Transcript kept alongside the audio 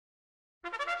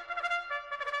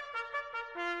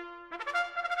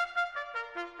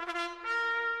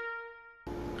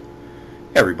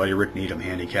Hey everybody, Rick Needham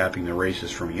handicapping the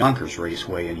races from Yonkers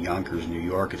Raceway in Yonkers, New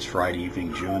York. It's Friday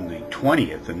evening, June the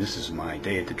 20th, and this is my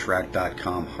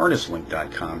day-at-the-track.com,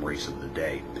 harnesslink.com race of the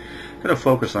day. I'm going to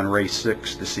focus on race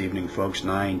 6 this evening, folks,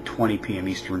 9:20 p.m.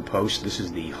 Eastern Post. This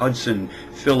is the Hudson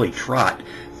Filly Trot.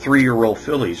 3-year-old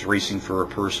fillies racing for a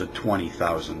purse of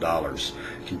 $20,000.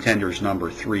 Contenders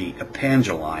number 3,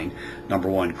 Epangeline, number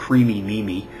 1, Creamy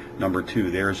Mimi, number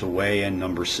 2, There's a Way, and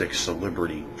number 6,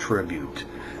 Celebrity Tribute.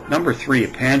 Number 3,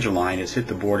 Epangeline, has hit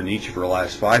the board in each of her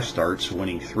last 5 starts,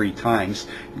 winning 3 times,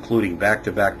 including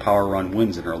back-to-back power run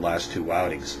wins in her last 2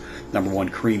 outings. Number 1,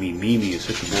 Creamy Mimi, has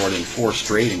hit the board in 4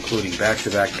 straight, including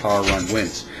back-to-back power run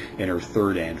wins in her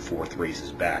 3rd and 4th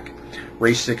races back.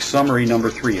 Race 6 summary, number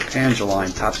 3,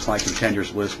 Epangeline, tops my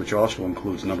contenders list, which also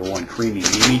includes number 1, Creamy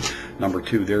Mimi, number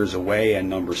 2, There's a Way, and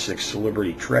number 6,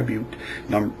 Celebrity Tribute.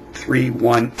 Number 3,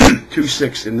 1, 2,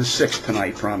 6 in the 6th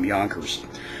tonight from Yonkers.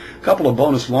 Couple of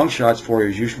bonus long shots for you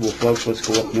as usual, folks. Let's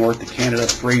go up north to Canada.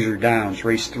 Fraser Downs,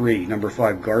 race 3. Number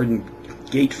 5, Garden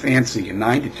Gate Fancy, a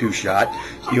 9-2 shot.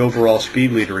 The overall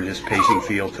speed leader in this pacing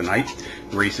field tonight.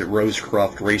 Race at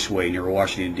Rosecroft Raceway near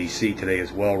Washington, D.C. today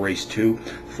as well. Race 2,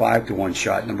 5-1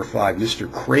 shot. Number 5,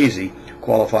 Mr. Crazy,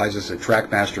 qualifies as a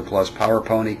Trackmaster Plus Power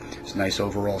Pony. It's a nice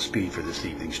overall speed for this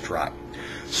evening's trot.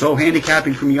 So,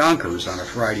 handicapping from Yonkers on a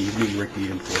Friday evening, Rick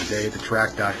Needham for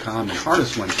day-at-the-track.com and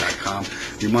harnesslink.com,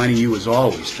 reminding you as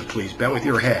always to please bet with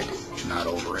your head, not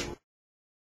over it.